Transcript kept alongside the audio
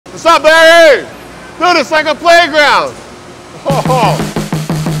What's up, Barry? Dude, it's like a playground. Oh.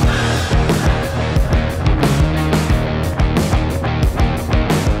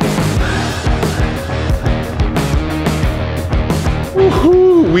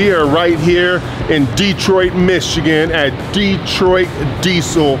 We are right here in Detroit, Michigan at Detroit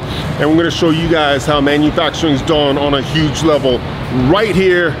Diesel, and we're going to show you guys how manufacturing is done on a huge level right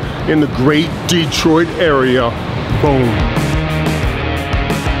here in the great Detroit area. Boom.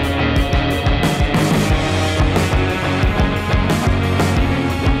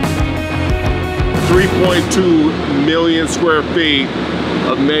 $3.2 million square feet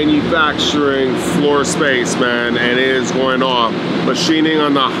of manufacturing floor space, man, and it is going off. Machining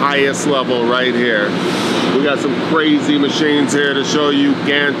on the highest level right here. We got some crazy machines here to show you,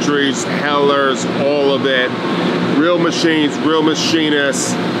 gantries, Hellers, all of it. Real machines, real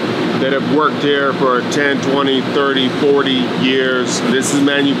machinists that have worked here for 10, 20, 30, 40 years. This is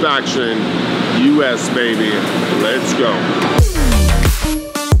manufacturing, US, baby. Let's go.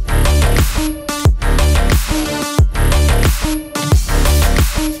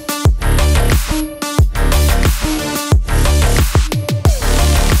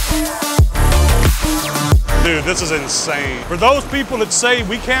 Dude, this is insane. For those people that say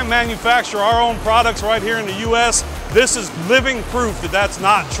we can't manufacture our own products right here in the US, this is living proof that that's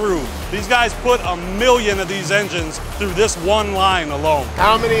not true. These guys put 1 million of these engines through this one line alone.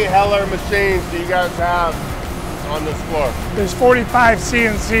 How many Heller machines do you guys have on this floor? There's 45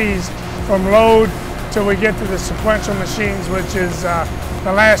 CNCs from load till we get to the sequential machines, which is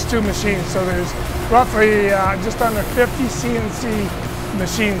the last two machines. So there's roughly just under 50 CNC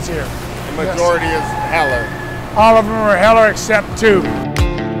machines here. The majority is Heller. All of them are Heller except two.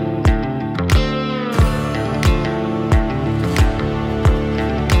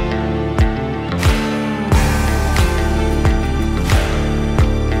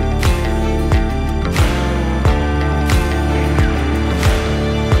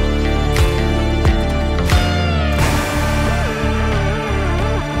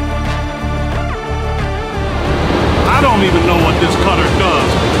 I don't even know what this cutter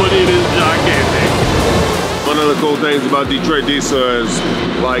does, but it is gigantic. One of the cool things about Detroit Diesel is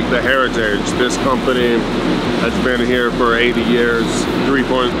like the heritage. This company has been here for 80 years,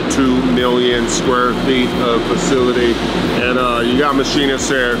 3.2 million square feet of facility. And you got machinists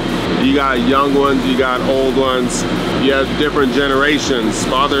here. You got young ones, you got old ones. You have different generations,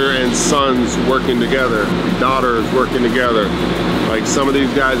 father and sons working together, daughters working together. Like some of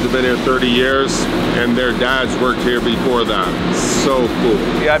these guys have been here 30 years and their dads worked here before that. So cool.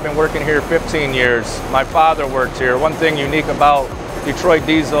 Yeah, I've been working here 15 years. My father worked here. One thing unique about Detroit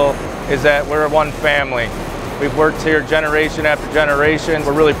Diesel is that we're one family. We've worked here generation after generation.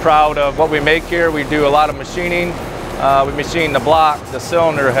 We're really proud of what we make here. We do a lot of machining. We machine the block, the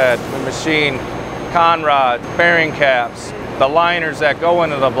cylinder head. We machine conrod, bearing caps, the liners that go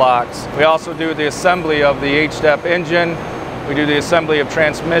into the blocks. We also do the assembly of the H-step engine. We do the assembly of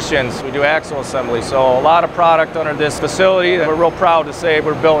transmissions. We do axle assembly. So a lot of product under this facility that we're real proud to say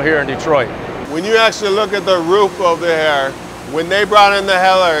we're built here in Detroit. When you actually look at the roof over here, when they brought in the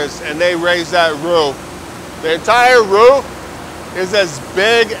Hellers and they raised that roof, the entire roof is as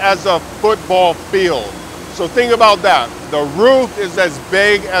big as a football field. So think about that. The roof is as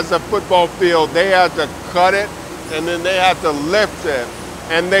big as a football field. They had to cut it and then they had to lift it.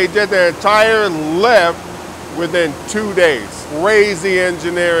 And they did the entire lift within 2 days. Crazy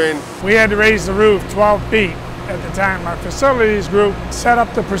engineering. We had to raise the roof 12 feet at the time. Our facilities group set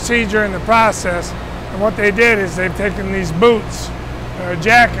up the procedure and the process, and what they did is they've taken these boots, a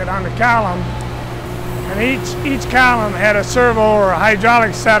jacket on the column, and each column had a servo or a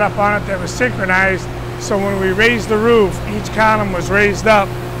hydraulic setup on it that was synchronized, so when we raised the roof, each column was raised up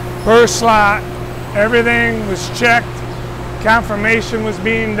per slot. Everything was checked, confirmation was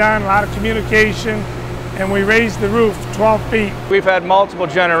being done, a lot of communication, and we raised the roof 12 feet. We've had multiple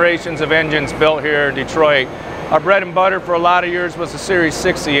generations of engines built here in Detroit. Our bread and butter for a lot of years was the Series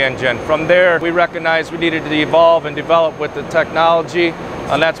 60 engine. From there, we recognized we needed to evolve and develop with the technology,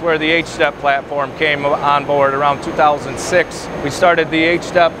 and that's where the H-step platform came on board around 2006. We started the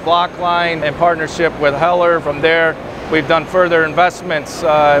H-step block line in partnership with Heller. From there, we've done further investments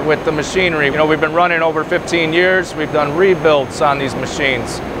with the machinery. You know, we've been running over 15 years. We've done rebuilds on these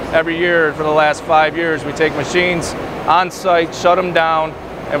machines. Every year for the last 5 years, we take machines on site, shut them down,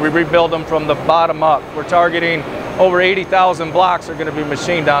 and we rebuild them from the bottom up. We're targeting over 80,000 blocks are going to be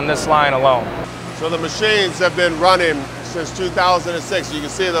machined on this line alone. So the machines have been running since 2006. You can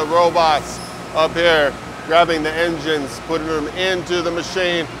see the robots up here grabbing the engines, putting them into the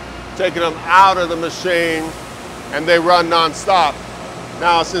machine, taking them out of the machine, and they run non-stop.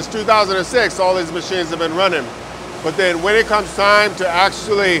 Now, since 2006, all these machines have been running. But then when it comes time to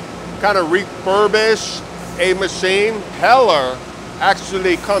actually kind of refurbish a machine, Heller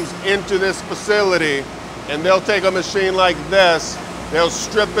actually comes into this facility and they'll take a machine like this, they'll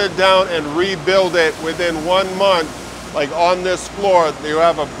strip it down and rebuild it within 1 month. Like on this floor, you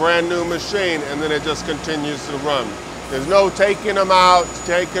have a brand new machine and then it just continues to run. There's no taking them out,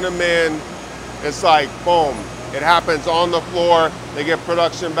 taking them in. It's like, boom, it happens on the floor. They get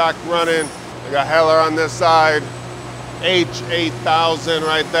production back running. They got Heller on this side, H8000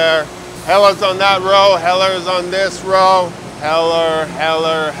 right there. Heller's on that row, Heller's on this row. Heller,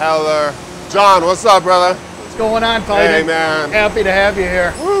 Heller, Heller. John, what's up, brother? What's going on, Titan? Hey, man. Happy to have you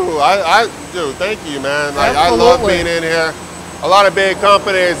here. Woo, dude, thank you, man. Like, I Absolutely. love being in here. A lot of big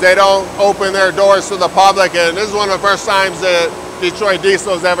companies, they don't open their doors to the public, and this is one of the first times that Detroit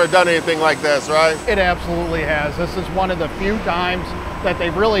Diesel's ever done anything like this, right? It absolutely has. This is one of the few times that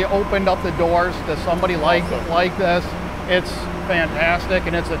they've really opened up the doors to somebody like this. It's fantastic,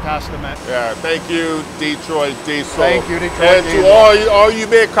 and it's a testament. Yeah, thank you, Detroit Diesel. Thank you, Detroit and Diesel. And to all you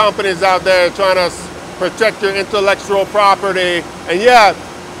big companies out there trying to protect your intellectual property. And yeah,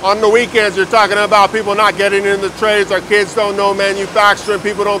 on the weekends, you're talking about people not getting in the trades. Our kids don't know manufacturing.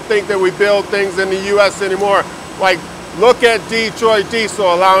 People don't think that we build things in the U.S. anymore. Like, look at Detroit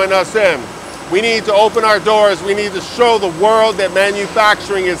Diesel allowing us in. We need to open our doors. We need to show the world that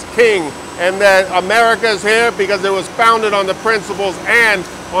manufacturing is king and that America is here because it was founded on the principles and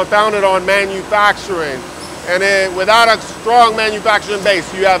founded on manufacturing. And without a strong manufacturing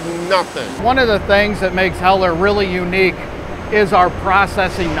base, you have nothing. One of the things that makes Heller really unique is our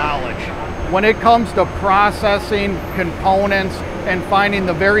processing knowledge. When it comes to processing components and finding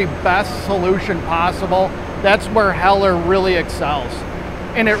the very best solution possible, that's where Heller really excels.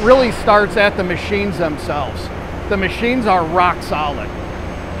 And it really starts at the machines themselves. The machines are rock solid.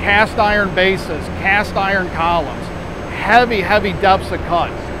 Cast iron bases, cast iron columns, heavy depths of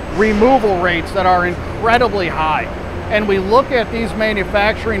cut, removal rates that are incredibly high. And we look at these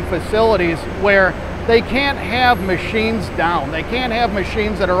manufacturing facilities where they can't have machines down. They can't have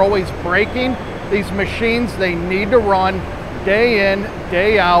machines that are always breaking. These machines, they need to run day in,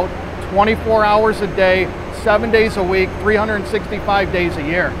 day out, 24 hours a day, 7 days a week, 365 days a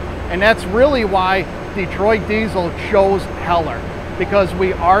year. And that's really why Detroit Diesel chose Heller, because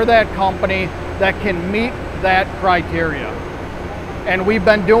we are that company that can meet that criteria. And we've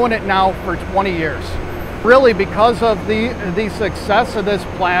been doing it now for 20 years. Really, because of the success of this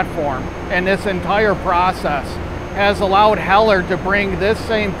platform and this entire process has allowed Heller to bring this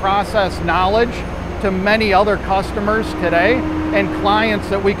same process knowledge to many other customers today and clients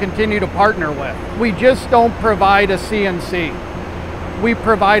that we continue to partner with. We just don't provide a CNC. We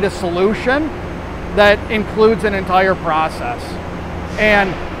provide a solution that includes an entire process.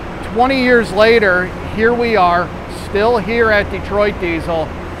 And 20 years later, here we are, still here at Detroit Diesel,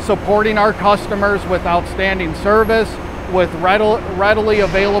 supporting our customers with outstanding service, with readily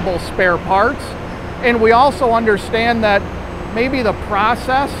available spare parts. And we also understand that maybe the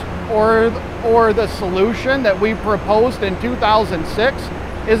process or the solution that we proposed in 2006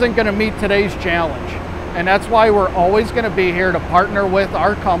 isn't going to meet today's challenge. And that's why we're always going to be here to partner with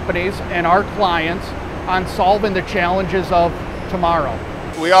our companies and our clients on solving the challenges of tomorrow.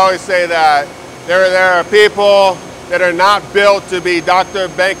 We always say that there are people that are not built to be doctor,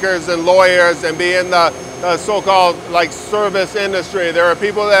 bankers, and lawyers and be in the so-called like service industry. There are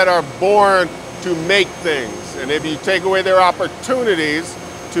people that are born to make things. And if you take away their opportunities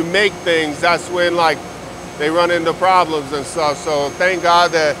to make things, that's when like they run into problems and stuff. So thank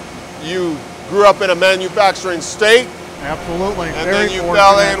God that you grew up in a manufacturing state. Absolutely. And then you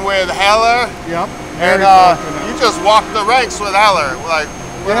fell in with Heller. Yep. And you just walked the ranks with Heller. Like,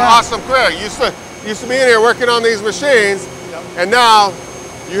 what an awesome career. You used to be in here working on these machines, and now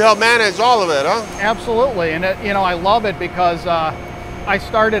you help manage all of it, huh? Absolutely. And you know, I love it because I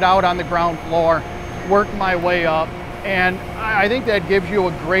started out on the ground floor, worked my way up, and I think that gives you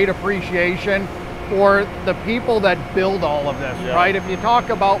a great appreciation for the people that build all of this, right? If you talk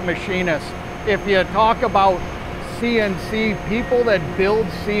about machinists, if you talk about CNC, people that build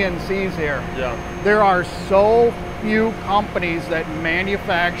CNCs here, there are so few companies that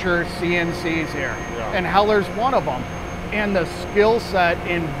manufacture CNCs here, and Heller's one of them. And the skill set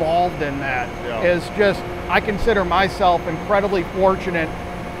involved in that is just, I consider myself incredibly fortunate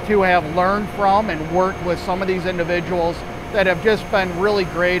to have learned from and worked with some of these individuals that have just been really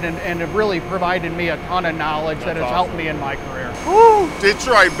great and have really provided me a ton of knowledge that has helped me in my career. Woo!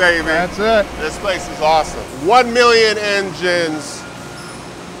 Detroit, baby. That's it. This place is awesome. 1 million engines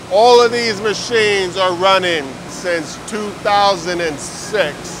All of these machines are running since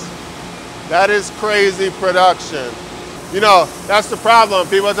 2006. That is crazy production. You know, that's the problem.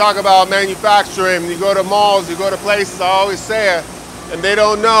 People talk about manufacturing. You go to malls, you go to places, I always say it, and they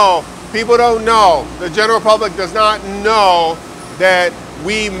don't know. People don't know. The general public does not know that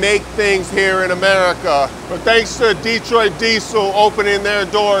we make things here in America. But thanks to Detroit Diesel opening their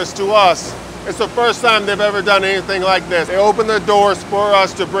doors to us, it's the first time they've ever done anything like this. They opened the doors for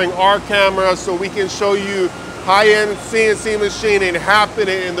us to bring our cameras so we can show you high-end CNC machining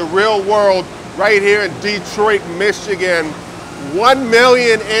happening in the real world right here in Detroit, Michigan. 1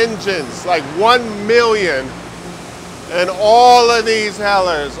 million engines, like 1 million. And all of these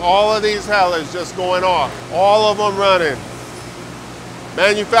Hellers just going off. All of them running.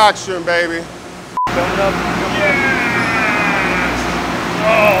 Manufacturing, baby. Coming up. Yes!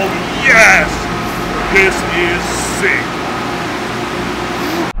 Oh, yes! This is sick.